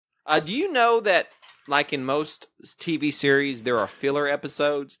Do you know that, like in most TV series, there are filler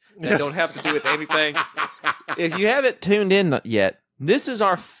episodes that don't have to do with anything? If you haven't tuned in yet, this is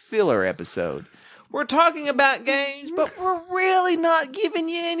our filler episode. We're talking about games, but we're really not giving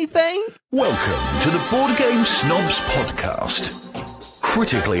you anything. Welcome to the Board Game Snobs Podcast.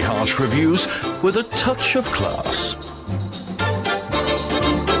 Critically harsh reviews with a touch of class.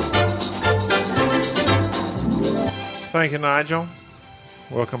 Thank you, Nigel.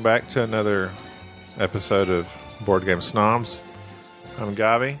 Welcome back to another episode of Board Game Snobs. I'm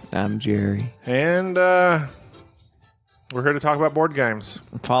Gabi. I'm Jerry. And we're here to talk about board games.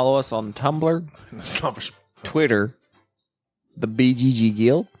 Follow us on Tumblr, Twitter, the BGG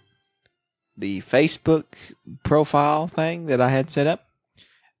Guild, the Facebook profile thing that I had set up,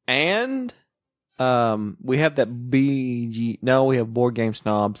 and we have that we have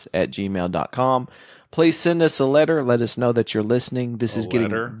boardgamesnobs@gmail.com. Please send us a letter. Let us know that you're listening. This is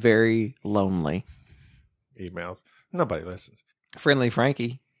getting very lonely. Emails. Nobody listens. Friendly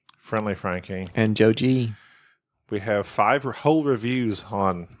Frankie. And Joe G. We have 5 whole reviews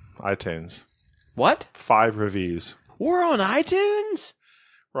on iTunes. What? 5 reviews. We're on iTunes?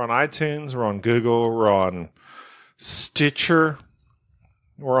 We're on iTunes. We're on Google. We're on Stitcher.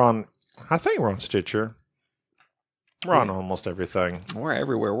 I think we're on Stitcher. We're on almost everything. We're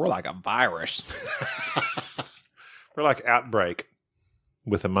everywhere. We're like a virus. We're like Outbreak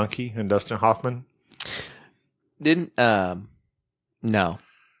with a monkey and Dustin Hoffman. No.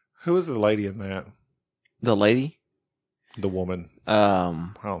 Who was the lady in that? The lady? The woman.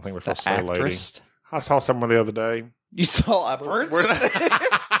 I don't think we're supposed to say actress? lady. I saw someone the other day. You saw a person?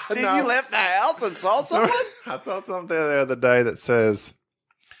 You left the house and saw someone? I saw something the other day that says,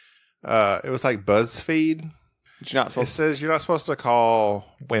 it was like BuzzFeed. It says you're not supposed to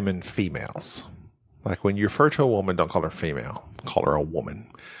call women females. Like when you refer to a woman, don't call her female. Call her a woman.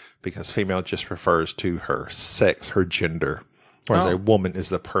 Because female just refers to her sex, her gender. Whereas a woman is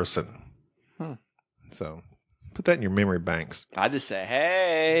the person. So put that in your memory banks. I just say,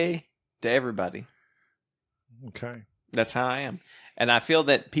 hey, to everybody. Okay. That's how I am. And I feel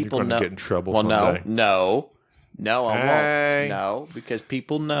that people You're know. Get in trouble well, someday. No, I won't. No, because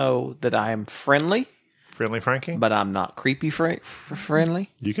people know that I am friendly. Friendly Frankie? But I'm not creepy friendly.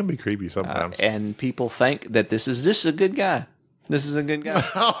 You can be creepy sometimes. And people think that this is a good guy. This is a good guy.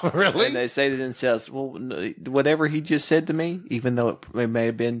 Oh, really? And they say to themselves, well, whatever he just said to me, even though it may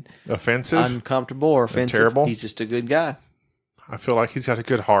have been offensive, uncomfortable, or offensive, terrible, he's just a good guy. I feel like he's got a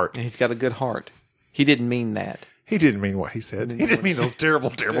good heart. He's got a good heart. He didn't mean that. He didn't mean what he said. He didn't mean those terrible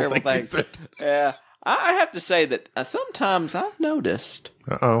things he said. Yeah. I have to say that sometimes I've noticed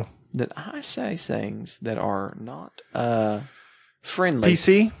that I say things that are not friendly.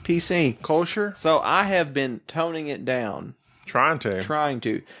 PC. Kosher. So I have been toning it down. Trying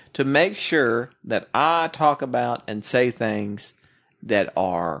to make sure that I talk about and say things that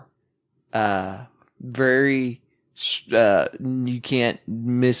are very you can't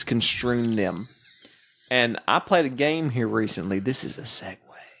misconstrue them. And I played a game here recently. This is a segue.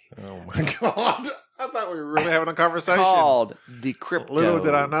 Oh my God. I thought we were really having a conversation. Called Decrypto. Little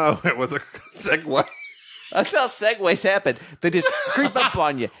did I know it was a segue. That's how segues happen. They just creep up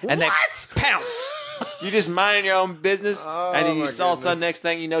on you and they pounce. You just mind your own business, and then you saw some next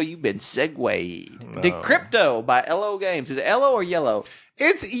thing you know, you've been segued. No. Decrypto by LO Games. Is it LO or yellow?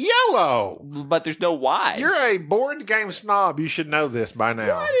 It's yellow. But there's no Y. You're a board game snob. You should know this by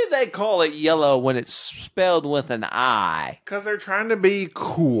now. Why do they call it yellow when it's spelled with an I? Because they're trying to be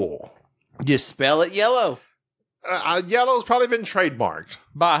cool. Just spell it yellow. Yellow's probably been trademarked.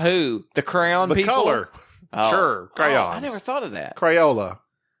 By who? The crayon people? The color. Oh. Sure. Crayons. I never thought of that. Crayola.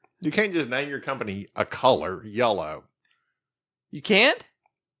 You can't just name your company a color, yellow. You can't?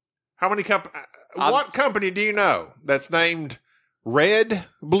 How many what company do you know that's named red,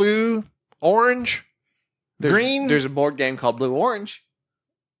 blue, orange, green? There's a board game called Blue Orange.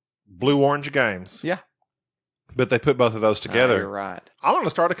 Blue Orange Games. Yeah. But they put both of those together. You're right. I want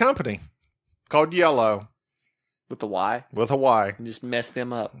to start a company called Yellow. With a Y? With a Y. And just mess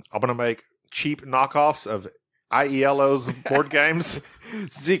them up. I'm going to make cheap knockoffs of IELO's board games.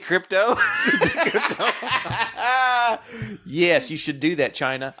 Decrypto? Yes, you should do that,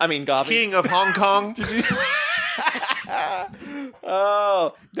 China. I mean, Gavi. King of Hong Kong.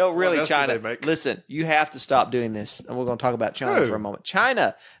 Oh, no, really, China. Listen, you have to stop doing this. And we're going to talk about China for a moment.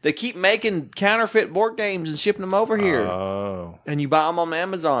 China, they keep making counterfeit board games and shipping them over here. Oh. And you buy them on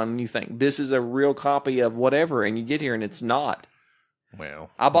Amazon and you think this is a real copy of whatever. And you get here and it's not. Well,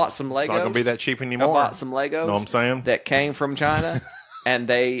 I bought some Legos. It's not going to be that cheap anymore. I bought some Legos. Know what I'm saying? That came from China. And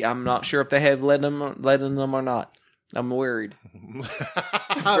I'm not sure if they have letting them or not. I'm worried.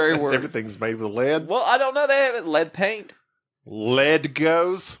 Very worried. Everything's made with lead. Well, I don't know. They have lead paint. Lead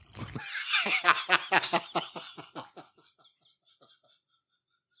goes.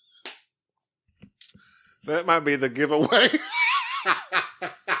 That might be the giveaway.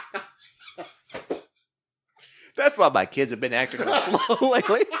 That's why my kids have been acting slow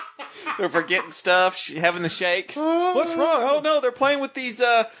lately. They're forgetting stuff, having the shakes. What's wrong? Oh no, they're playing with these.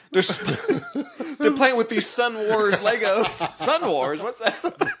 They're playing with these Sun Wars Legos. Sun Wars? What's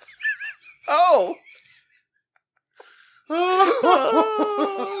that? Oh.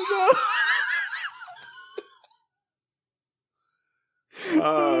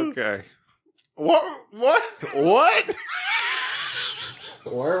 Okay. What?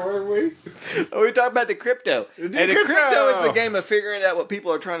 Where were we? We talking about Decrypto. And Decrypto is the game of figuring out what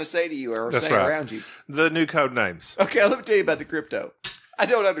people are trying to say to you or saying around you. The new code names. Okay, let me tell you about Decrypto. I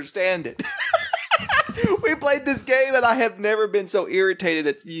don't understand it. We played this game and I have never been so irritated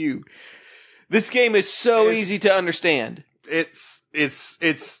at you. This game is so easy to understand. It's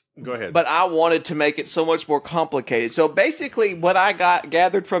go ahead. But I wanted to make it so much more complicated. So basically what I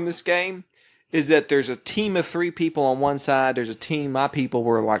gathered from this game is that there's a team of 3 people on one side. There's a team, my people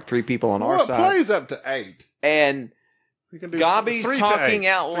were like 3 people on our side. It plays up to 8. And Gobby's talking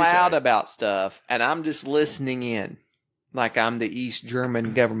out loud about stuff, and I'm just listening in. Like I'm the East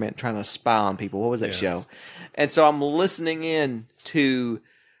German government trying to spy on people. What was that show? And so I'm listening in to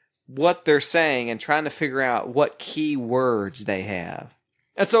what they're saying and trying to figure out what key words they have.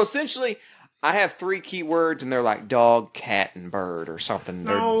 And so essentially, I have 3 key words, and they're like dog, cat, and bird or something.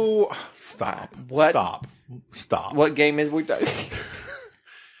 No, stop. What? Stop. What game is we doing?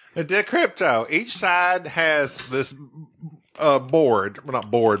 Decrypto. Each side has this board. Well, not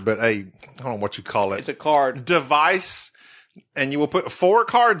board, but I don't know what you call it. It's a card. Device, and you will put 4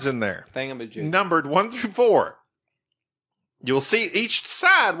 cards in there. Thingamajig. Numbered 1 through 4. You'll see each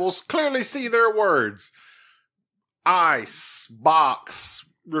side will clearly see their words. Ice, box,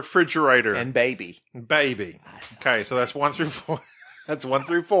 refrigerator, and baby. Okay, so that's 1 through 4. That's 1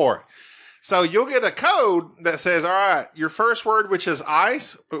 through 4. So you'll get a code that says, all right, your first word, which is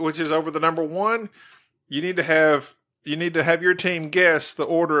ice, which is over the number 1, you need to have your team guess the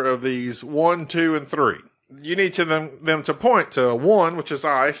order of these 1, 2, and 3. You need them to point to 1, which is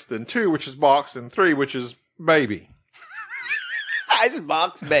ice, then 2, which is box, and 3, which is baby. Ice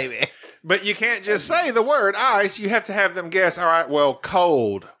box, baby. But you can't just say the word ice. You have to have them guess, all right, well,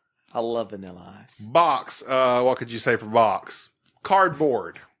 cold. I love vanilla ice. Box. What could you say for box?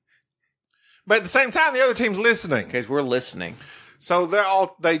 Cardboard. But at the same time, the other team's listening. Because we're listening. So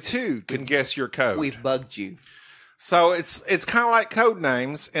they too can guess your code. We've bugged you. So it's kind of like code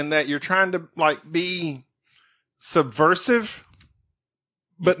names in that you're trying to like be subversive,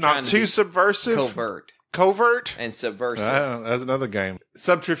 but not too subversive. Covert and subversive. That's another game.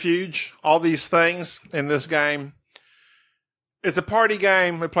 Subterfuge, all these things in this game. It's a party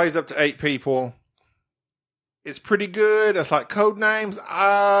game. It plays up to 8 people. It's pretty good. It's like code names.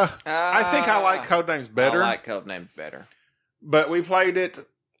 I think I like code names better. I like code names better. But we played it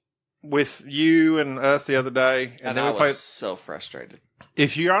with you and us the other day, and then we played. So frustrated.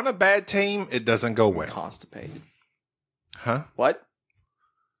 If you're on a bad team, it doesn't go well. Constipated. Huh? What?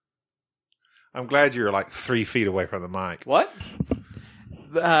 I'm glad you're like 3 feet away from the mic. What?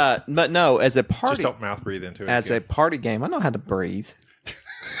 But no, as a party, just don't mouth breathe into it. As a party game, I know how to breathe.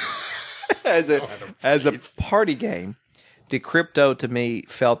 as a party game, Decrypto to me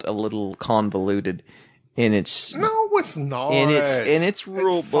felt a little convoluted in its. No, it's not. In its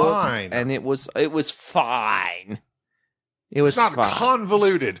rule book, and it was fine. It's not fine.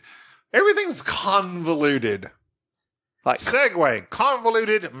 Convoluted. Everything's convoluted. Like segue,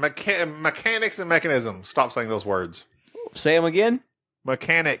 convoluted mechanics and mechanism. Stop saying those words. Say them again.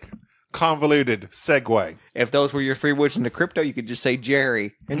 Mechanic, convoluted, segue. If those were your 3 words in Decrypto, you could just say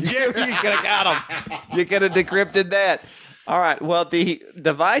Jerry, and Jerry, you could have got them. You could have decrypted that. All right. Well, the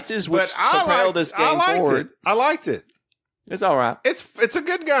devices which propel this game forward. I liked it. It's all right. It's a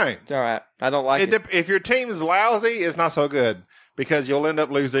good game. It's all right. I don't like it. If your team is lousy, it's not so good because you'll end up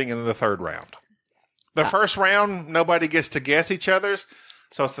losing in the 3rd round. The first round, nobody gets to guess each other's.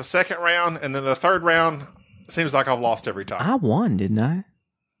 So it's the 2nd round, and then the 3rd round seems like I've lost every time. I won, didn't I?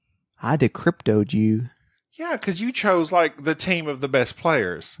 I decryptoed you. Yeah, because you chose like the team of the best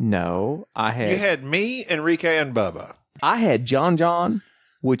players. No, I had. You had me, Enrique, and Bubba. I had John,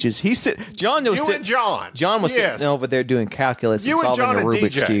 which is John was sitting. John was sitting over there doing calculus and solving a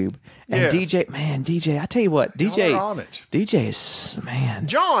Rubik's cube. And DJ, I tell you what, DJ is, man.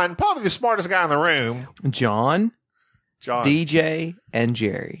 John, probably the smartest guy in the room. John, DJ, and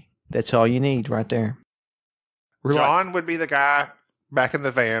Jerry. That's all you need right there. John would be the guy back in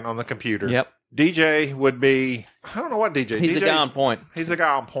the van on the computer. Yep. DJ would be, I don't know what DJ. He's the guy on point. He's the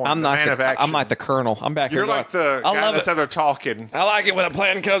guy on point. I'm not man of action. I'm like the colonel. I'm back You're here. like the guy that's out there talking. I like it when a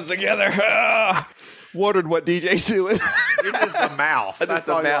plan comes together. Wondered what DJ's doing. You're just the mouth. That's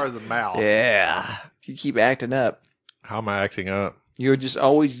all you are is the mouth. Yeah. You keep acting up. How am I acting up? You're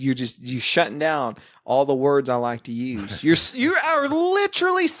shutting down all the words I like to use. You are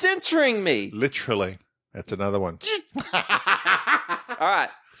literally censoring me. Literally. That's another one. All right.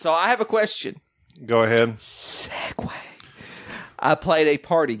 So I have a question. Go ahead. Segue. I played a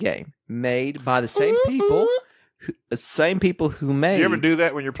party game made by the same people. Who made. You ever do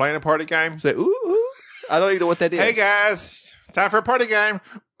that when you're playing a party game? Say, ooh, ooh. I don't even know what that is. Hey guys, time for a party game.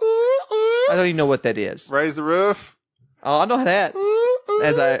 Ooh, ooh. I don't even know what that is. Raise the roof. Oh, I know that. Ooh, ooh.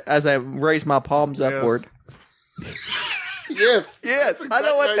 As I raise my palms upward. Yes. Yes, I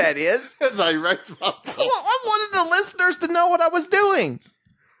know what that is. As I raise my palms. Well, I wanted the listeners to know what I was doing.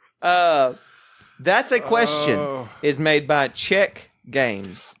 That's a question. Is made by Czech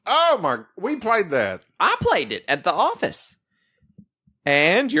Games. Oh my! We played that. I played it at the office.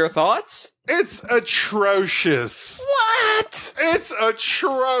 And your thoughts? It's atrocious. What? It's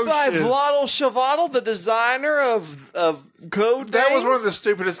atrocious. By Vlado Chvátil, the designer of code. That was one of the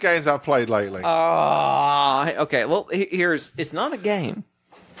stupidest games I've played lately. Okay. Well, it's not a game.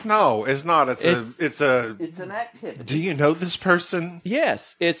 No, it's not. It's an activity. Do you know this person?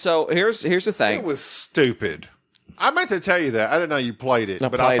 Yes. Here's the thing. It was stupid. I meant to tell you that. I didn't know you played it,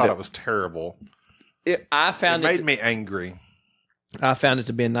 but I thought it was terrible. It made me angry. I found it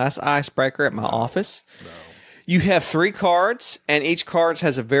to be a nice icebreaker at my office. No. You have 3 cards, and each card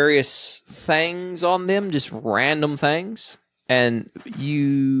has a various things on them, just random things. And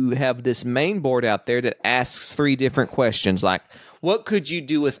you have this main board out there that asks 3 different questions, like, what could you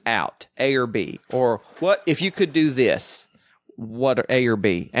do without, A or B? Or what if you could do this? What are A or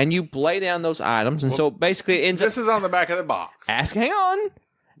B? And you lay down those items, and so basically it ends This is on the back of the box. Hang on.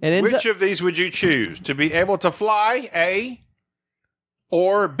 And which of these would you choose? To be able to fly, A,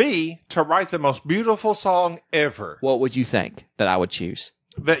 or B, to write the most beautiful song ever? What would you think that I would choose?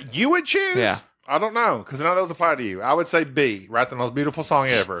 That you would choose? Yeah. I don't know, because none of those apply to you. I would say B, write the most beautiful song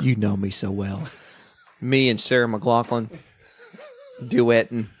ever. You know me so well. Me and Sarah McLachlan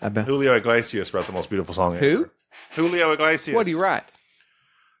duetting about Julio Iglesias wrote the most beautiful song ever. Who? Julio Iglesias. What do you write?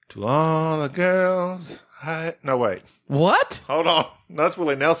 To all the girls. No, wait. What? Hold on. No, that's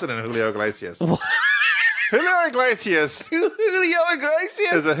Willie Nelson and Julio Iglesias. What? Julio Iglesias. Julio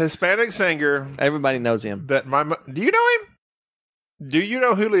Iglesias is a Hispanic singer. Everybody knows him. Do you know him? Do you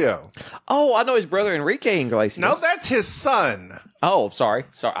know Julio? Oh, I know his brother Enrique Iglesias. No, that's his son. Oh, sorry.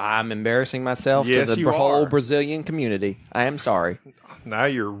 I'm embarrassing myself to the whole Brazilian community. I am sorry. Now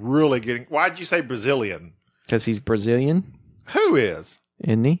you're really getting... Why'd you say Brazilian? Because he's Brazilian. Who is?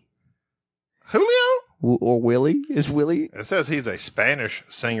 Isn't he? Julio? Or Willie? Is Willie? It says he's a Spanish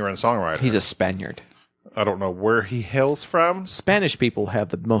singer and songwriter. He's a Spaniard. I don't know where he hails from. Spanish people have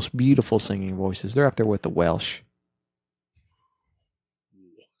the most beautiful singing voices. They're up there with the Welsh.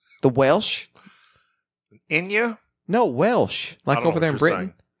 The Welsh? Enya? No, Welsh. Like over there in Britain.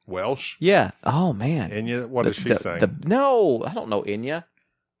 Saying. Welsh? Yeah. Oh, man. Enya? What is she saying? No, I don't know Enya.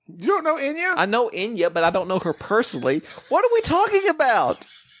 You don't know Enya? I know Enya, but I don't know her personally. What are we talking about?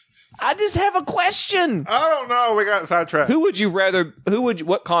 I just have a question. I don't know. We got sidetracked.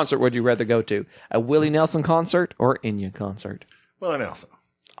 What concert would you rather go to? A Willie Nelson concert or Enya concert? Willie Nelson.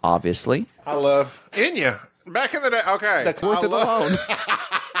 Obviously. I love Enya. Back in the day. Okay. That's worth it alone.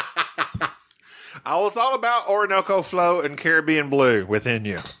 I was all about Orinoco Flow and Caribbean Blue with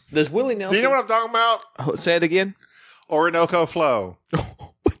Enya. Does Willie Nelson... Do you know what I'm talking about? Oh, say it again. Orinoco Flow.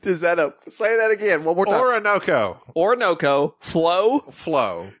 Is that say that again one more time? Orinoco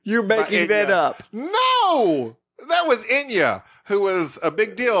Flow. You're making that up. No, that was Enya, who was a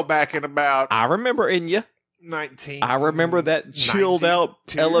big deal back in about. I remember Enya. 19. I remember that chilled out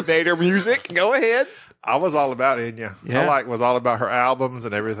elevator music. Go ahead. I was all about Enya. Yeah. I was all about her albums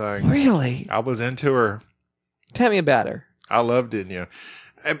and everything. Really? I was into her. Tell me about her. I loved Enya.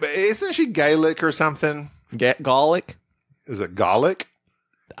 But isn't she Gaelic or something? Gaelic? Is it Gaelic?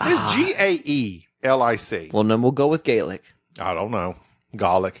 It's Gaelic. Well, then we'll go with Gaelic. I don't know.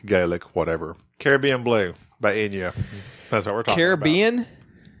 Gaelic, whatever. Caribbean Blue by Enya. That's what we're talking about.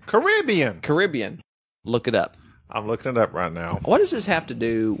 Caribbean. Look it up. I'm looking it up right now. What does this have to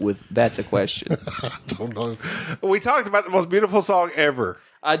do with That's a Question? I don't know. We talked about the most beautiful song ever.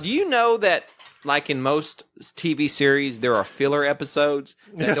 Do you know that, like in most TV series, there are filler episodes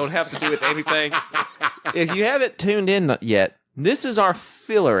that don't have to do with anything? If you haven't tuned in yet, this is our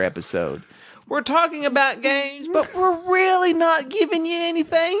filler episode. We're talking about games, but we're really not giving you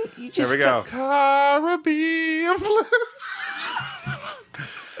anything. You just there we go. Caribbean Blue.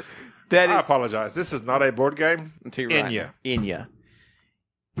 I apologize. This is not a board game. Enya. Enya.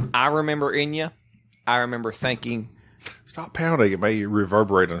 I remember Enya. I remember thinking... Stop pounding. It may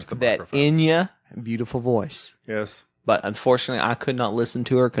reverberate into the microphone. Enya, beautiful voice. Yes. But unfortunately, I could not listen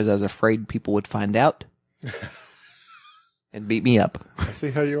to her because I was afraid people would find out and beat me up. I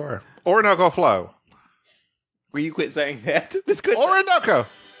see how you are. Orinoco Flow. Will you quit saying that? Just quit Orinoco.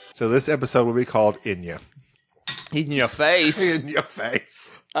 So this episode will be called Enya. In your face. In your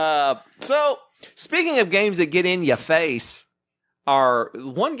face. So, speaking of games that get in your face,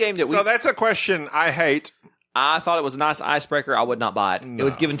 one game that we... So that's a question I hate. I thought it was a nice icebreaker. I would not buy it. No. It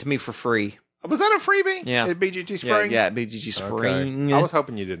was given to me for free. Was that a freebie? Yeah. At BGG Spring? Yeah, at BGG Spring. Okay. I was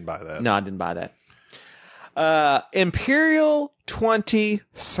hoping you didn't buy that. No, I didn't buy that. Imperial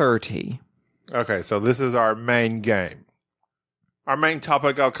 2030. Okay, so this is our main game. Our main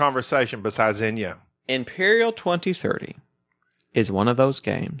topic of conversation besides Enya. Imperial 2030 is one of those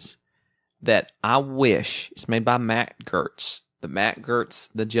games that I wish... It's made by Matt Gertz. Matt Gertz,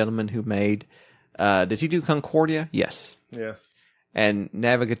 the gentleman who made... did he do Concordia? Yes. Yes. And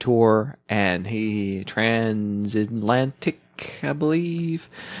Navigator, and he Transatlantic, I believe.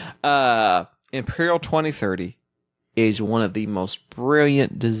 Imperial 2030 is one of the most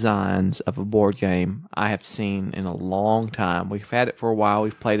brilliant designs of a board game I have seen in a long time. We've had it for a while.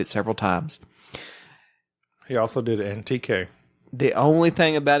 We've played it several times. He also did NTK. The only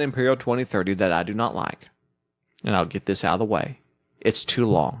thing about Imperial 2030 that I do not like, and I'll get this out of the way, it's too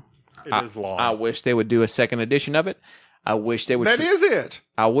long. It is long. I wish they would do a second edition of it. I wish they would. That is it.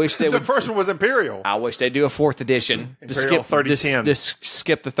 I wish they would. The first one was Imperial. I wish they'd do a fourth edition. Imperial 3010. Just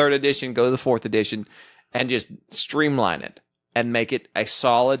skip the third edition, go to the fourth edition, and just streamline it and make it a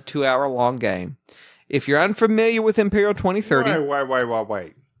solid 2-hour long game. If you're unfamiliar with Imperial 2030...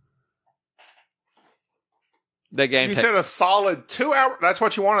 Wait. The game you said a solid 2 hour... That's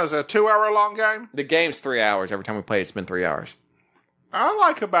what you want is a 2-hour long game? The game's 3 hours. Every time we play, it's been 3 hours. I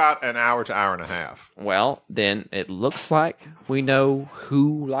like about an hour to hour and a half. Well, then it looks like we know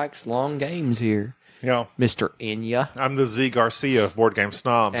who likes long games here. Yeah. Mr. Enya. I'm the Z Garcia of Board Game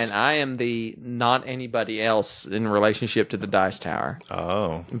Snobs. And I am the not anybody else in relationship to the Dice Tower.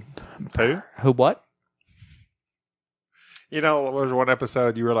 Oh. Who? Who what? You know, there was one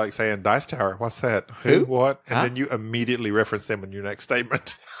episode you were like saying, Dice Tower, what's that? Who? What? And then you immediately referenced them in your next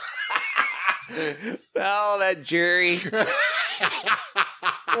statement. Oh, that Jerry.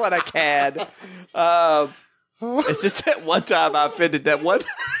 What a cad. It's just that one time I offended that one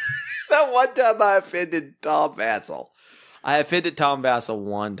time I offended Tom Vassell. I offended Tom Vassell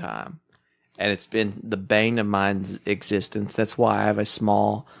one time, and it's been the bane of my existence. That's why I have a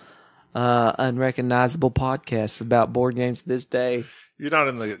small, unrecognizable podcast about board games to this day. You're not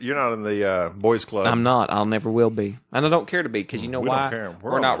in the boys club. I'm not. I'll never will be, and I don't care to be because you know why? Don't care.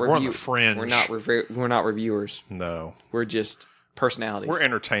 We're not on the fringe. We're not reviewers. No, we're just personalities. We're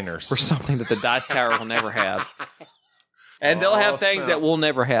entertainers. We're something that the Dice Tower will never have. And they'll have things that we'll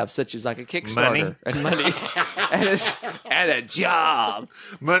never have, such as like a Kickstarter and money and a job,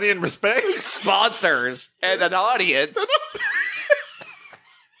 money and respect, sponsors and an audience.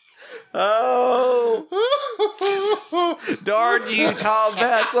 Oh, darn you, Tom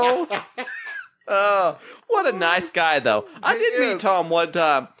Vassell. What a nice guy, though. I did meet Tom one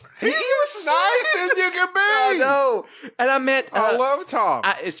time. He's as nice as you can be. I know. And I met... I love Tom.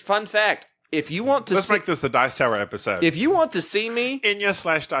 It's fun fact. If you want to Let's make this the Dice Tower episode. If you want to see me...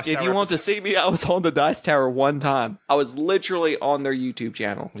 Enya/Dice Tower If you want to see me, I was on the Dice Tower one time. I was literally on their YouTube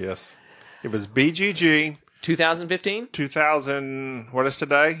channel. Yes. It was BGG... 2015? 2000... What is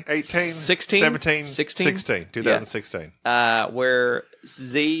today? 18? 16? 17? 16? 16. 2016. Yeah. Where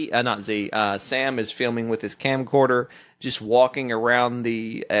Sam is filming with his camcorder, just walking around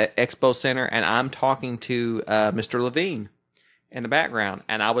the expo center, and I'm talking to Mr. Levine in the background,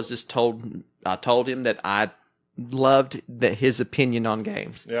 and I was just told him that I loved his opinion on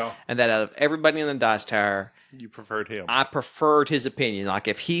games. Yeah. And that out of everybody in the Dice Tower, you preferred him. I preferred his opinion. Like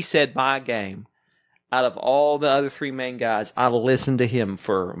if he said buy a game, out of all the other three main guys, I listened to him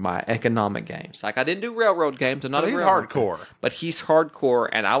for my economic games. Like I didn't do railroad games. I'm not. He's hardcore, but he's hardcore,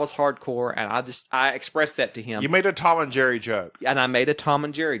 and I was hardcore, and I expressed that to him. You made a Tom and Jerry joke, and I made a Tom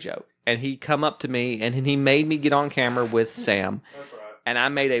and Jerry joke, and he come up to me, and he made me get on camera with Sam. That's right. And I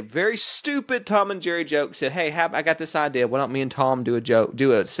made a very stupid Tom and Jerry joke. Said, "Hey, I got this idea. Why don't me and Tom do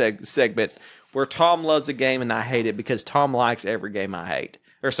a segment where Tom loves a game and I hate it because Tom likes every game I hate,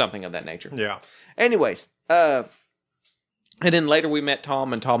 or something of that nature." Yeah. Anyways, And then later we met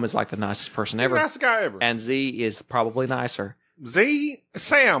Tom, and Tom is like the nicest person ever. He's the nicest guy ever. And Z is probably nicer.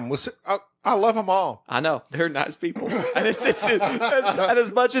 Sam was. I love them all. I know they're nice people, and and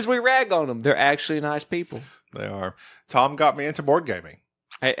as much as we rag on them, they're actually nice people. They are. Tom got me into board gaming.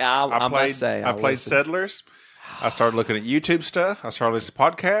 Hey, I played Settlers. I started looking at YouTube stuff. I started listening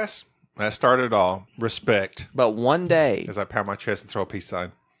to podcasts. That started it all. Respect. But one day, as I pound my chest and throw a peace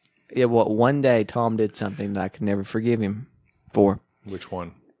sign. Yeah, well, one day Tom did something that I could never forgive him for. Which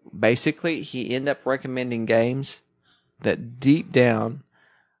one? Basically, he ended up recommending games that deep down,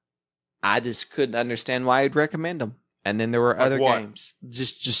 I just couldn't understand why he'd recommend them. And then there were other games.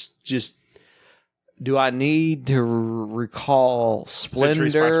 Just. Do I need to recall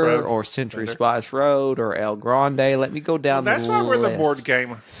Splendor or Century Spice Road or El Grande? Let me go down the list. That's why we're the board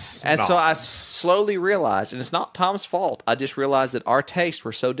game. And so I slowly realized, and it's not Tom's fault, I just realized that our tastes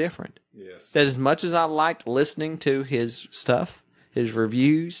were so different. Yes. That as much as I liked listening to his stuff, his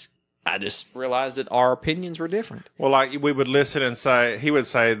reviews, I just realized that our opinions were different. Well, like we would listen and say, he would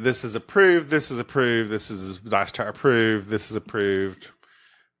say, this is approved, this is approved, this is last time approved, this is approved.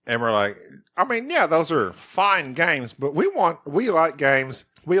 And we're like, I mean, yeah, those are fine games, but we like games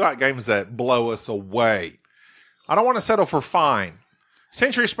that blow us away. I don't want to settle for fine.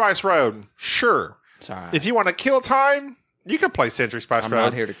 Century Spice Road, sure. It's all right. If you want to kill time, you can play Century Spice Road. I'm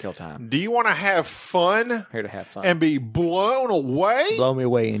not here to kill time. Do you want to have fun? Here to have fun. And be blown away? Blow me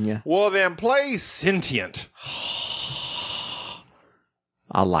away, Enya. Well, then play Sentient.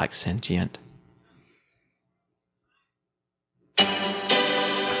 I like Sentient.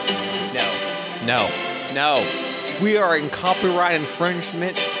 No. We are in copyright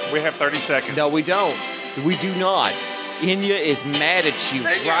infringement. We have 30 seconds. No, we don't. We do not. Enya is mad at you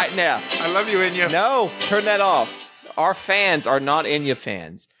right now. I love you, Enya. No, turn that off. Our fans are not Enya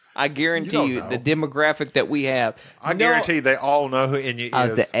fans. I guarantee you the demographic that we have. I guarantee they all know who Enya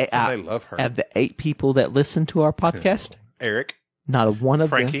is, and they love her. Of the 8 people that listen to our podcast, Eric, not one of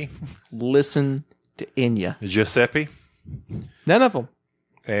Frankie, them listen to Enya. Giuseppe. None of them.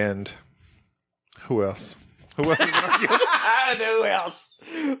 And who else? Who else is in our guild? Who else?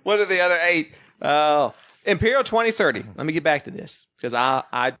 What are the other 8? Imperial 2030. Let me get back to this because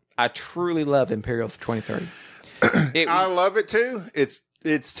I truly love Imperial 2030. I love it too. It's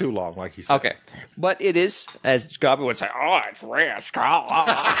too long, like you said. Okay, but it is, as Gabby would say, it's risk. Why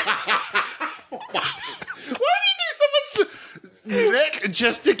do you do so much neck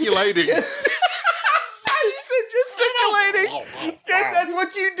gesticulating? Gesticulating. That's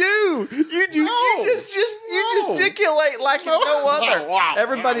what you do. You just gesticulate like no other.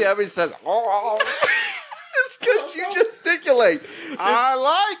 Everybody always says, it's because you gesticulate. I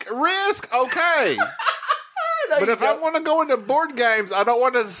like risk. Okay. But if I want to go into board games, I don't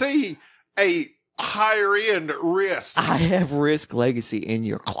want to see a higher end Risk. I have Risk Legacy in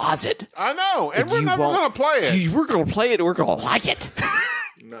your closet. I know, and we're never going to play it. We're going to play it, and we're going to like it.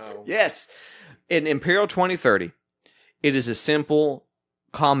 No. Yes. In Imperial 2030, it is a simple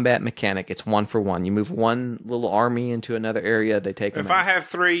combat mechanic. It's 1 for 1. You move one little army into another area, they take them If I have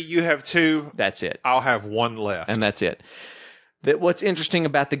 3, you have 2. That's it. I'll have 1 left. And that's it. What's interesting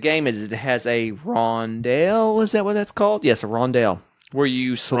about the game is it has a rondelle. Is that what that's called? Yes, a rondelle. Where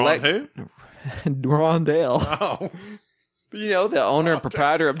you select... who? Rondelle. Oh. You know, the owner and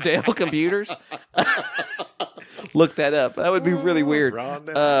proprietor of Dell Computers. Look that up. That would be really weird.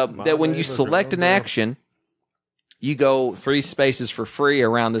 That when you select an action, you go 3 spaces for free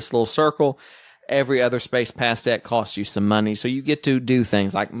around this little circle. Every other space past that costs you some money. So you get to do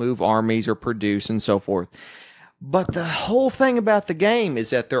things like move armies or produce and so forth. But the whole thing about the game is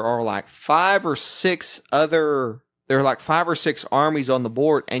that there are like 5 or 6 armies on the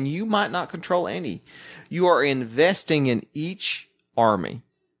board, and you might not control any. You are investing in each army,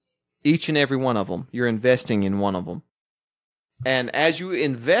 each and every one of them. You're investing in one of them. And as you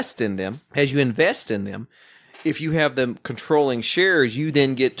invest in them, if you have them controlling shares, you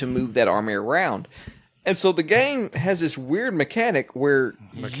then get to move that army around. And so the game has this weird mechanic where...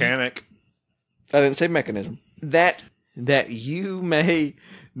 I didn't say mechanism. That you may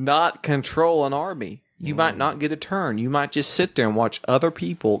not control an army. You might not get a turn. You might just sit there and watch other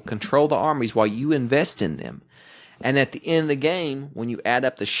people control the armies while you invest in them. And at the end of the game, when you add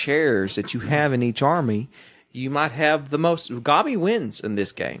up the shares that you have in each army, you might have the most. Gabi wins in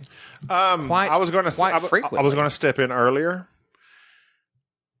this game. I was going to step in earlier.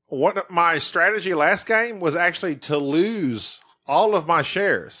 My strategy last game was actually to lose all of my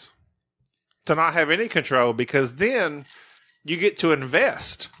shares, to not have any control, because then you get to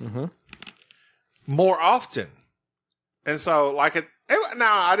invest more often. And so,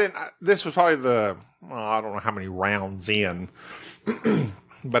 this was probably I don't know how many rounds in,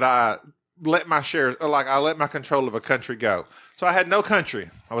 but I let my share, like I let my control of a country go. So I had no country.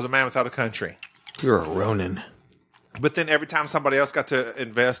 I was a man without a country. You're a Ronin. But then every time somebody else got to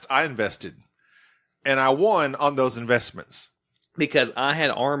invest, I invested. And I won on those investments. Because I had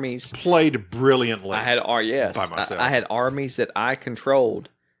armies. Played brilliantly. I had by myself. I had armies that I controlled,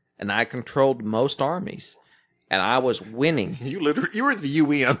 and I controlled most armies, and I was winning. You were the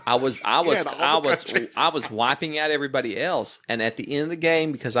UN. I was wiping out everybody else, and at the end of the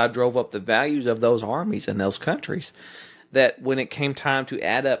game, because I drove up the values of those armies and those countries, that when it came time to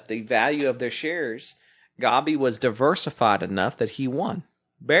add up the value of their shares, Gabi was diversified enough that he won.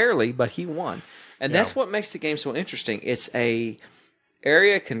 Barely, but he won. And that's what makes the game so interesting. It's a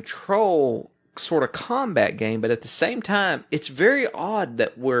area control sort of combat game, but at the same time, it's very odd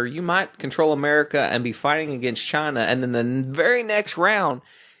that where you might control America and be fighting against China, and then the very next round,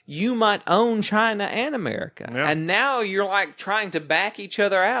 you might own China and America. Yeah. And now you're like trying to back each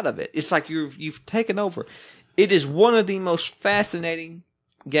other out of it. It's like you've taken over. It is one of the most fascinating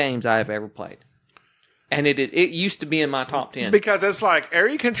games I have ever played. And it used to be in my top 10. Because it's like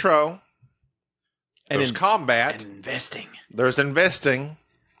area control. There's combat. And investing. There's investing.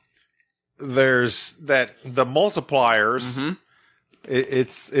 There's the multipliers. Mm-hmm.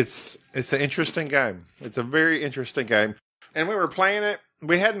 It's an interesting game. It's a very interesting game. And we were playing it.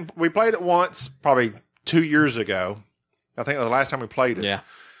 We played it once, probably 2 years ago. I think it was the last time we played it. Yeah.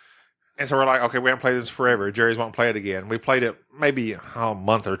 And so we're like, okay, we haven't played this forever. Jerry's won't play it again. We played it maybe a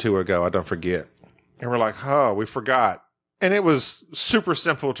month or two ago. I don't forget. And we're like, oh, we forgot. And it was super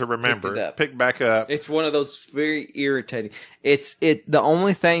simple to remember. Pick back up. It's one of those very irritating. The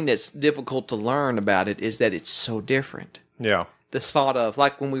only thing that's difficult to learn about it is that it's so different. Yeah. The thought of,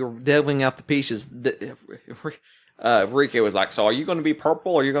 like when we were delving out the pieces, Ricky was like, so are you going to be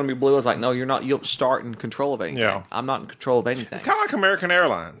purple or are you going to be blue? I was like, no, you're not. You don't start in control of anything. Yeah. I'm not in control of anything. It's kind of like American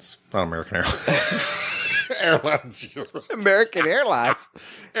Airlines. Not American Airlines. Airlines Europe. American Airlines.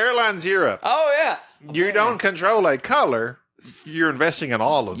 Airlines Europe. Oh, yeah. You don't control a color. You're investing in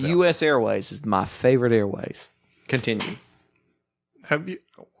all of them. U.S. Airways is my favorite airways. Continue. Have you?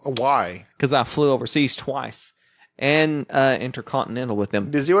 Why? Because I flew overseas twice. And intercontinental with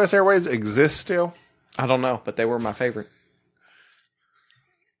them. Does U.S. Airways exist still? I don't know, but they were my favorite.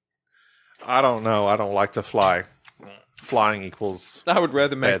 I don't know. I don't like to fly. Flying equals I would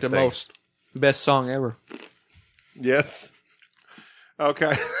rather make the best song ever. Yes.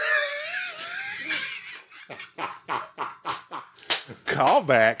 Okay.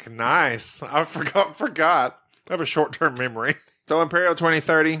 Callback. Nice. I forgot. I have a short-term memory. So Imperial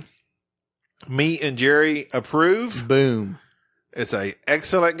 2030, me and Jerry approve. Boom. It's a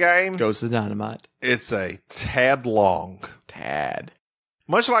excellent game. Goes to dynamite. It's a tad long. Tad.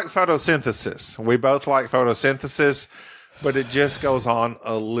 Much like photosynthesis. We both like photosynthesis, but it just goes on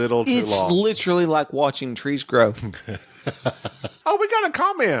a little too long. It's literally like watching trees grow. Oh, we got a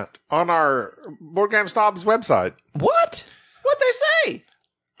comment on our Board Game Snobs website. What? What'd they say?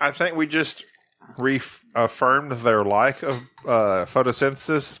 I think we just reaffirmed their like of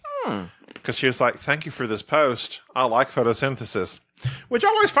photosynthesis. Because she was like, thank you for this post. I like photosynthesis. Which I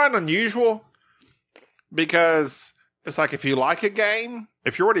always find unusual. Because it's like if you like a game,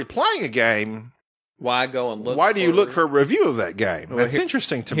 if you're already playing a game, why go and look? Why do you look for a review of that game? Well, that's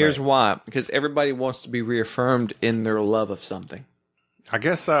interesting to me. Here's why. Because everybody wants to be reaffirmed in their love of something. I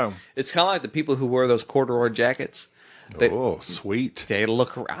guess so. It's kind of like the people who wear those corduroy jackets. Oh, sweet. They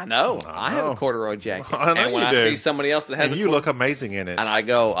look. I know. I have a corduroy jacket. I know and when you do. I see somebody else that has, you look amazing in it. And I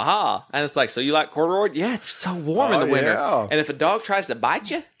go, aha! And it's like, so you like corduroy? Yeah, it's so warm in the winter. Yeah. And if a dog tries to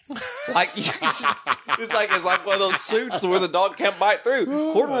bite you, like it's like one of those suits where the dog can't bite through.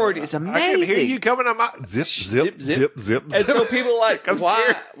 Corduroy is amazing. I can hear you coming on my zip, zip, zip, zip. And so people are like,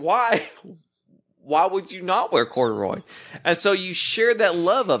 why would you not wear corduroy? And so you share that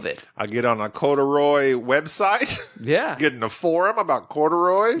love of it. I get on a corduroy website. Yeah. Get in a forum about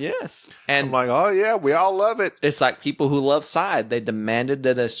corduroy. Yes. And I'm like, oh yeah, we all love it. It's like people who love Side. They demanded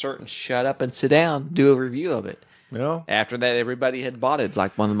that a certain shut up and sit down do a review of it. Yeah. After that, everybody had bought it. It's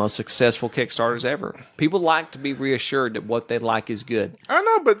like one of the most successful Kickstarters ever. People like to be reassured that what they like is good. I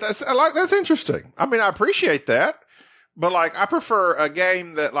know, but that's interesting. I mean, I appreciate that. But, like, I prefer a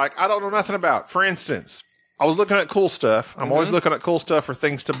game that, like, I don't know nothing about. For instance, I was looking at cool stuff. I'm always looking at cool stuff for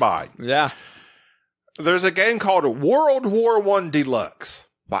things to buy. Yeah. There's a game called World War I Deluxe.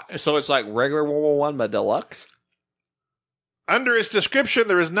 So it's like regular World War I, but deluxe? Under its description,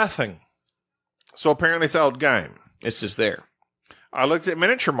 there is nothing. So apparently it's an old game. It's just there. I looked at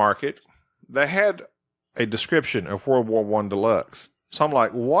Miniature Market. They had a description of World War I Deluxe. So I'm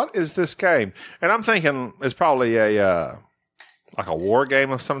like, what is this game? And I'm thinking it's probably a like a war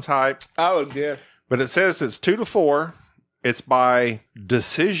game of some type. Oh, yeah. But it says it's 2 to 4. It's by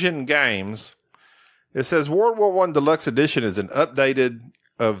Decision Games. It says World War I Deluxe Edition is an updated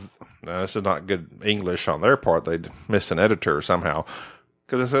of... Now, this is not good English on their part. They missed an editor somehow.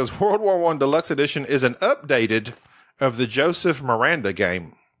 Because it says World War I Deluxe Edition is an updated of the Joseph Miranda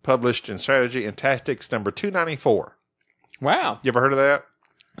game, published in Strategy and Tactics number 294. Wow. You ever heard of that?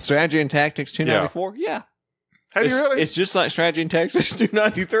 Strategy and Tactics 294? Yeah. Have you really? It's just like Strategy and Tactics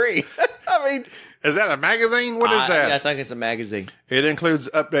 293. I mean... Is that a magazine? What is that? I think it's a magazine. It includes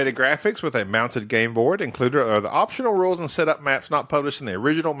updated graphics with a mounted game board. Included are the optional rules and setup maps not published in the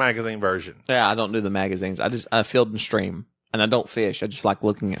original magazine version. Yeah, I don't do the magazines. I field and stream, and I don't fish. I just like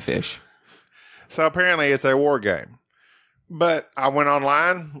looking at fish. So apparently it's a war game. But I went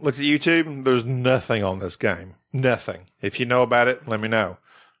online, looked at YouTube. There's nothing on this game. Nothing. If you know about it, let me know.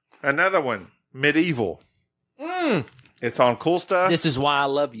 Another one, Medieval. It's on Cool Stuff. This is why I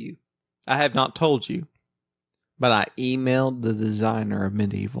love you. I have not told you, but I emailed the designer of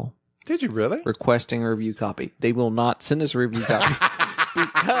Medieval. Did you really? Requesting a review copy. They will not send us a review copy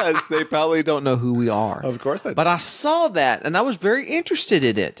because they probably don't know who we are. Of course they do. But I saw that, and I was very interested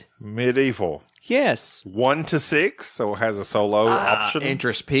in it. Medieval. Yes. 1 to 6, so it has a solo option.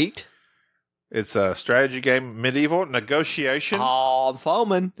 Interest peaked. It's a strategy game, medieval, negotiation. Oh, I'm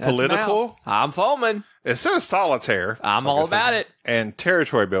foaming. Political. I'm foaming. It says solitaire. I'm all about it. And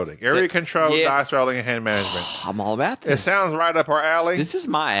territory building. Area control, yes. dice rolling, and hand management. I'm all about this. It sounds right up our alley. This is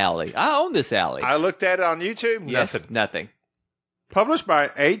my alley. I own this alley. I looked at it on YouTube. Yes, Nothing. nothing. Published by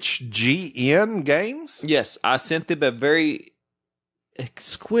HGN Games. Yes, I sent them a very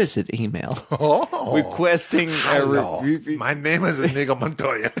exquisite email requesting Hello. a review. My name is Inigo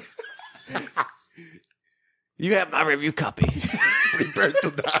Montoya. You have my review copy. Prepare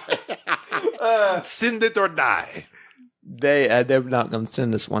to die. Send it or die. They're not going to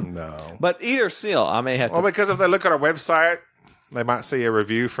send us one. No. But either still, I may have Well, to. because if they look at our website, they might see a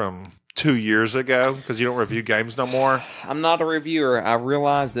review from 2 years ago because you don't review games no more. I'm not a reviewer. I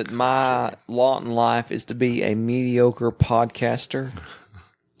realize that my lot in life is to be a mediocre podcaster.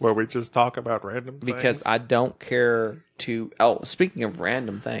 Where we just talk about random things. Because I don't care to... Oh, speaking of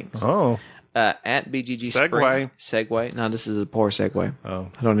random things. Oh. At BGG Segue. Segue. No, this is a poor segue. Oh.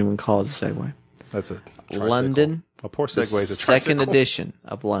 I don't even call it a segue. That's a tricycle. London. A poor segue is a second tricycle. edition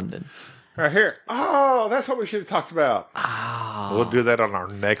of London. Right here. Oh, that's what we should have talked about. We'll do that on our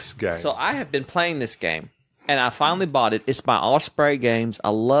next game. So I have been playing this game, and I finally bought it. It's by Osprey Games. I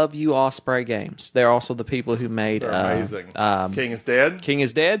love you, Osprey Games. They're also the people who made... amazing. King is Dead. King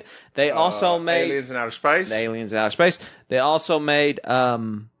is Dead. They also made... Aliens in Outer Space. Aliens in Outer Space. They also made...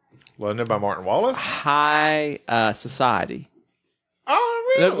 London by Martin Wallace. High Society.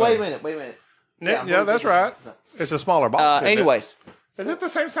 Oh, really? Wait a minute. Yeah, that's right. It's a smaller box. isn't it? Anyways. Is it the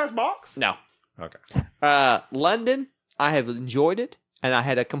same size box? No. Okay. London, I have enjoyed it, and I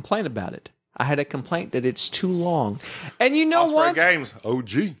had a complaint about it. I had a complaint that it's too long. And you know Osprey what? Games.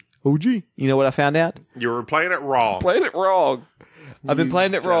 OG. OG. You know what I found out? You were playing it wrong. Played it wrong. I've been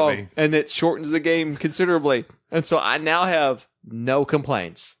playing it wrong, dummy. and it shortens the game considerably. And so I now have no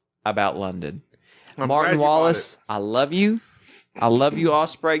complaints about London. I'm Martin glad you Wallace, I love you. I love you,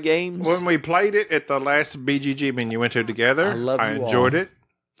 Osprey Games. When we played it at the last BGG meeting you went to together, I enjoyed it.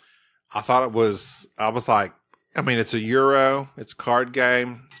 I thought it was, I was like, I mean, it's a Euro, it's a card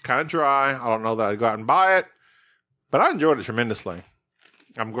game, it's kind of dry. I don't know that I'd go out and buy it, but I enjoyed it tremendously.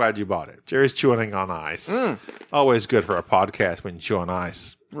 I'm glad you bought it. Jerry's chewing on ice. Always good for a podcast when you chew on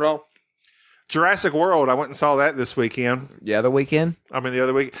ice. Roll. Jurassic World, I went and saw that this weekend. The other weekend? I mean, the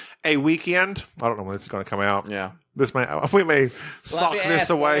other week. A weekend. I don't know when it's going to come out. Yeah. We may sock this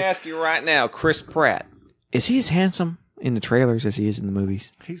away. Let me ask you right now, Chris Pratt, is he as handsome in the trailers as he is in the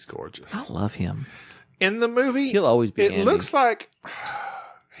movies? He's gorgeous. I love him. In the movie, He'll always be it handy. looks like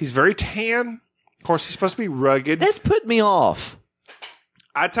he's very tan. Of course, he's supposed to be rugged. That's put me off.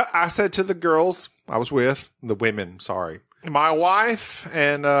 I said to the girls I was with, the women, sorry, my wife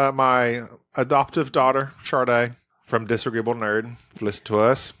and my adoptive daughter, Sade, from Disagreeable Nerd, listen to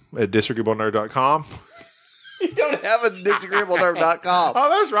us at disagreeablenerd.com. You don't have a disagreeablenerd.com. Oh,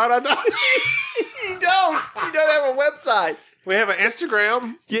 that's right. I know. You don't. You don't have a website. We have an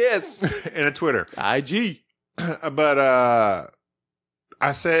Instagram. Yes. And a Twitter. IG. But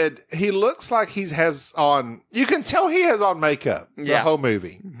I said, he looks like he has on, you can tell he has on makeup the whole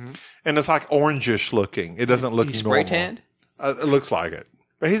movie. Mm-hmm. And it's like orangish looking. It doesn't look He's normal. spray tanned? It looks like it.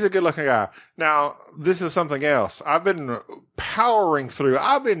 But he's a good looking guy. Now, this is something else. I've been powering through.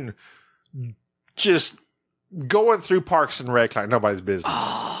 I've been just going through Parks and Rec like nobody's business.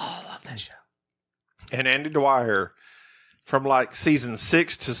 Oh, I love that show. And Andy Dwyer, from like season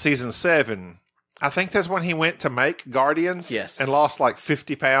 6 to season 7, I think that's when he went to make Guardians. Yes. And lost like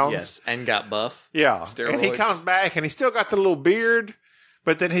 50 pounds. Yes, and got buff. Yeah. Steroids. And he comes back and he still got the little beard,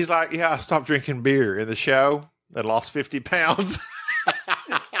 but then he's like, yeah, I stopped drinking beer in the show and lost 50 pounds.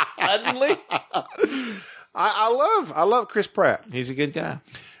 Suddenly. I love Chris Pratt. He's a good guy.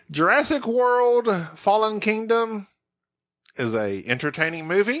 Jurassic World Fallen Kingdom is a entertaining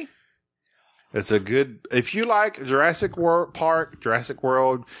movie. It's a good, if you like Jurassic Park, Jurassic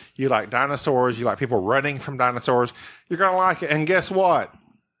World, you like dinosaurs, you like people running from dinosaurs, you're going to like it. And guess what?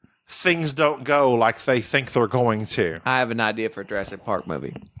 Things don't go like they think they're going to. I have an idea for a Jurassic Park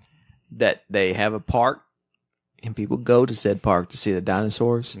movie. That they have a park, and people go to said park to see the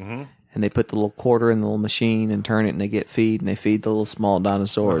dinosaurs, and they put the little quarter in the little machine and turn it, and they get feed, and they feed the little small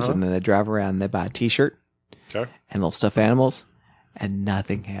dinosaurs, and then they drive around and they buy a T-shirt and little stuffed animals. And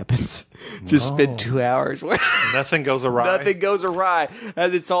nothing happens. Just spend 2 hours where nothing goes awry. Nothing goes awry.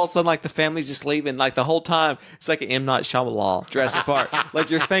 And it's all of a sudden like the family's just leaving. Like the whole time, it's like an M. Night Shyamalan, Jurassic Park. Like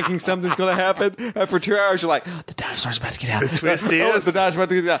you're thinking something's going to happen. And for 2 hours, you're like, the dinosaur's about to get out. The twist is. The dinosaur's about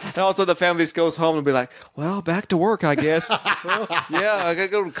to get out. And all of a sudden the family just goes home and be like, well, back to work, I guess. Well, yeah, I got to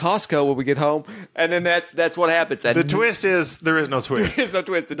go to Costco when we get home. And then that's what happens. And the twist is there is no twist. There's no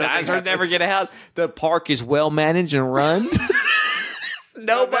twist. The dinosaurs never get out. The park is well managed and run.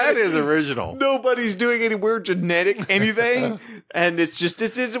 That is original. Nobody's doing any weird genetic anything, and it's what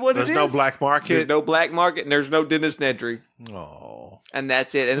it is. There's no black market. There's no black market, and there's no Dennis Nedry. Oh, and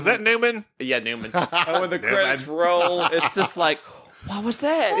that's it. And is that Newman? Yeah, Newman. And when the credits roll, it's just like, what was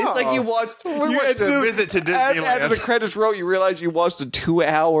that? It's like you watched. We watched a visit to Disneyland. After the credits roll, you realize you watched a 2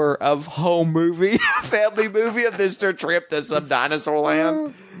 hour of home movie, family movie of this trip to some dinosaur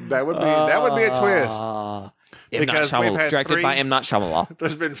land. That would be a twist. Because we've had directed by M. Night Shyamalan.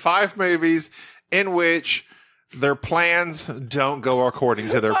 There's been 5 movies in which their plans don't go according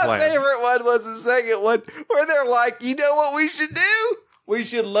to their plan. My favorite one was the second one where they're like, you know what we should do? We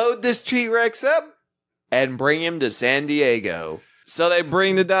should load this T-Rex up and bring him to San Diego. So they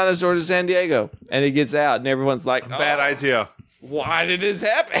bring the dinosaur to San Diego and he gets out and everyone's like, bad idea. Why did this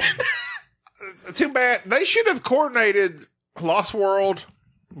happen? Too bad. They should have coordinated Lost World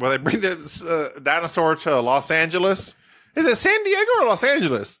where they bring the dinosaur to Los Angeles. Is it San Diego or Los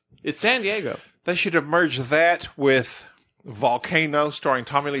Angeles? It's San Diego. They should have merged that with Volcano starring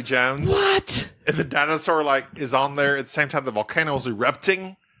Tommy Lee Jones. What? And the dinosaur is on there at the same time the volcano is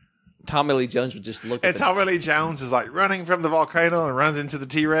erupting. Tommy Lee Jones would just look at And Tommy Lee Jones is running from the volcano and runs into the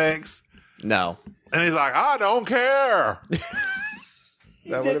T-Rex. No. And he's like, I don't care.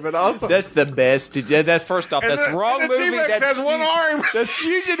 That would have been awesome. That's the best. That's first off. That's wrong movie. T-Rex That's has one arm. That's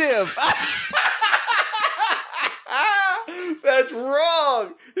fugitive. That's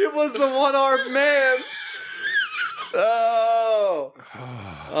wrong. It was the one-armed man.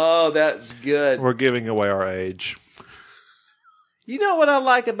 Oh, that's good. We're giving away our age. You know what I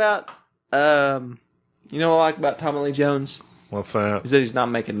like about Tommy Lee Jones? What's that? Is that he's not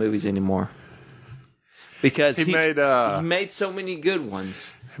making movies anymore. Because he made so many good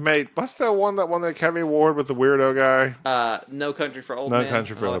ones. He made, what's that one that won the Academy Award with the weirdo guy? No Country for Old Men. No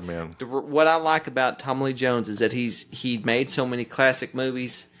Country for Old Men. What I like about Tommy Lee Jones is that he made so many classic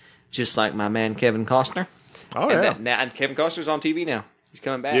movies, just like my man Kevin Costner. Oh, and Kevin Costner's on TV now. He's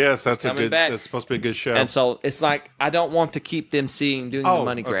coming back. Yes, that's supposed to be a good show. And so it's like I don't want to keep them doing the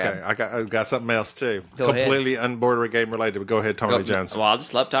money grab. Okay, I got something else too. Go Completely unborder game related. But go ahead, Tommy Lee Jones. Well, I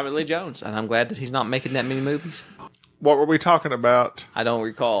just love Tommy Lee Jones, and I'm glad that he's not making that many movies. What were we talking about? I don't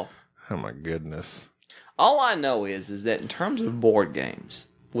recall. Oh my goodness! All I know is that in terms of board games,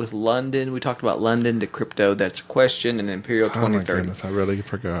 with London, we talked about London, Decrypto, That's a Question, and Imperial 2030. Oh my goodness! I really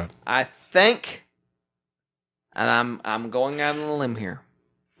forgot. I think, and I'm going out on a limb here.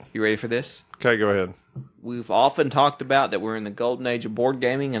 You ready for this? Okay, go ahead. We've often talked about that we're in the golden age of board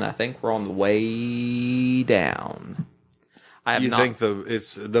gaming, and I think we're on the way down. Think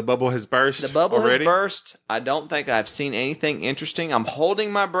the bubble has burst? The bubble already? has burst. I don't think I've seen anything interesting. I'm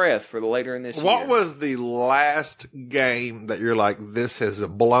holding my breath for later in this year. What was the last game that you're like, this has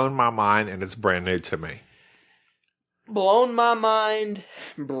blown my mind and it's brand new to me? Blown my mind.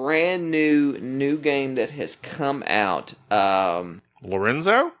 Brand new game that has come out.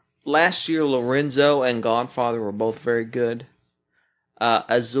 Lorenzo? Last year, Lorenzo and Godfather were both very good.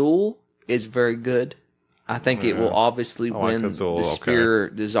 Azul is very good. I think it will obviously win the Spear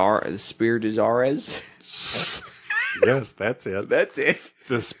Desires. Yes, that's it. That's it.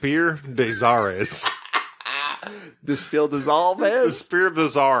 The Spear Desires. The Spill Dissolve The has. Spear of the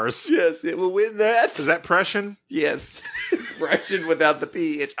Czars. Yes, it will win that. Is that Prussian? Yes. Russian without the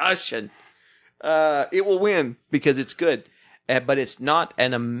P. It's Russian. It will win because it's good. But it's not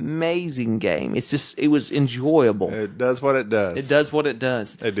an amazing game. It's just, it was enjoyable. It does what it does. It does what it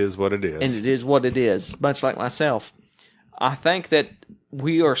does. It is what it is. And it is what it is, much like myself. I think that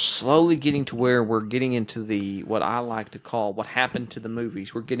we are slowly getting to where we're getting into the, what I like to call, what happened to the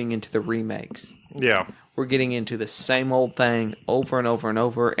movies. We're getting into the remakes. Yeah. We're getting into the same old thing over and over and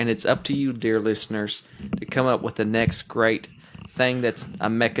over. And it's up to you, dear listeners, to come up with the next great thing that's a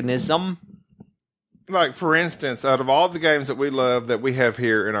mechanism. Like, for instance, out of all the games that we love that we have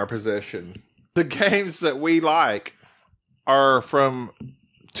here in our possession, the games that we like are from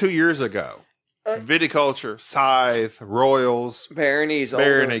 2 years ago. Viticulture, Scythe, Royals, Barony,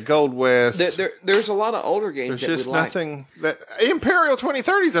 Gold West. There's a lot of older games There's just we like. nothing that Imperial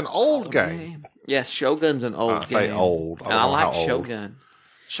 2030 is an old game. Yes, Shogun's an old game. I say old. And I like Shogun.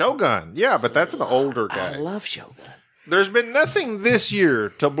 Shogun, yeah, but that's an older game. I love Shogun. There's been nothing this year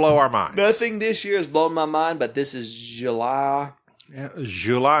to blow our minds. Nothing this year has blown my mind, but this is July. Yeah,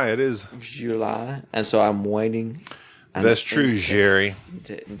 July, it is. July. And so I'm waiting. That's true, Jerry.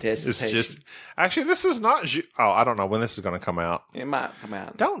 It's just... Actually, this is not... I don't know when this is going to come out. It might come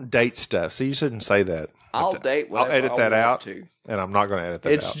out. Don't date stuff. See, you shouldn't say that. I'll date whatever I'll edit that out, to. And I'm not going to edit that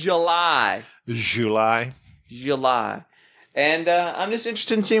out. It's July. July. And I'm just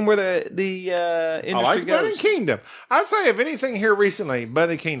interested in seeing where the industry I like goes. Bunny Kingdom. I'd say if anything here recently,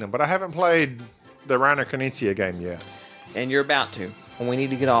 Bunny Kingdom. But I haven't played the Reiner Knizia game yet. And you're about to. And we need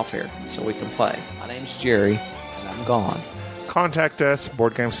to get off here so we can play. My name's Jerry, and I'm gone. Contact us,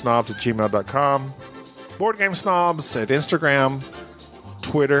 boardgamesnobs@gmail.com. Boardgamesnobs at Instagram,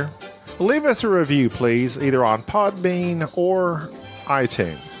 Twitter. Leave us a review, please, either on Podbean or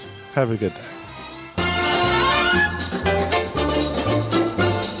iTunes. Have a good day.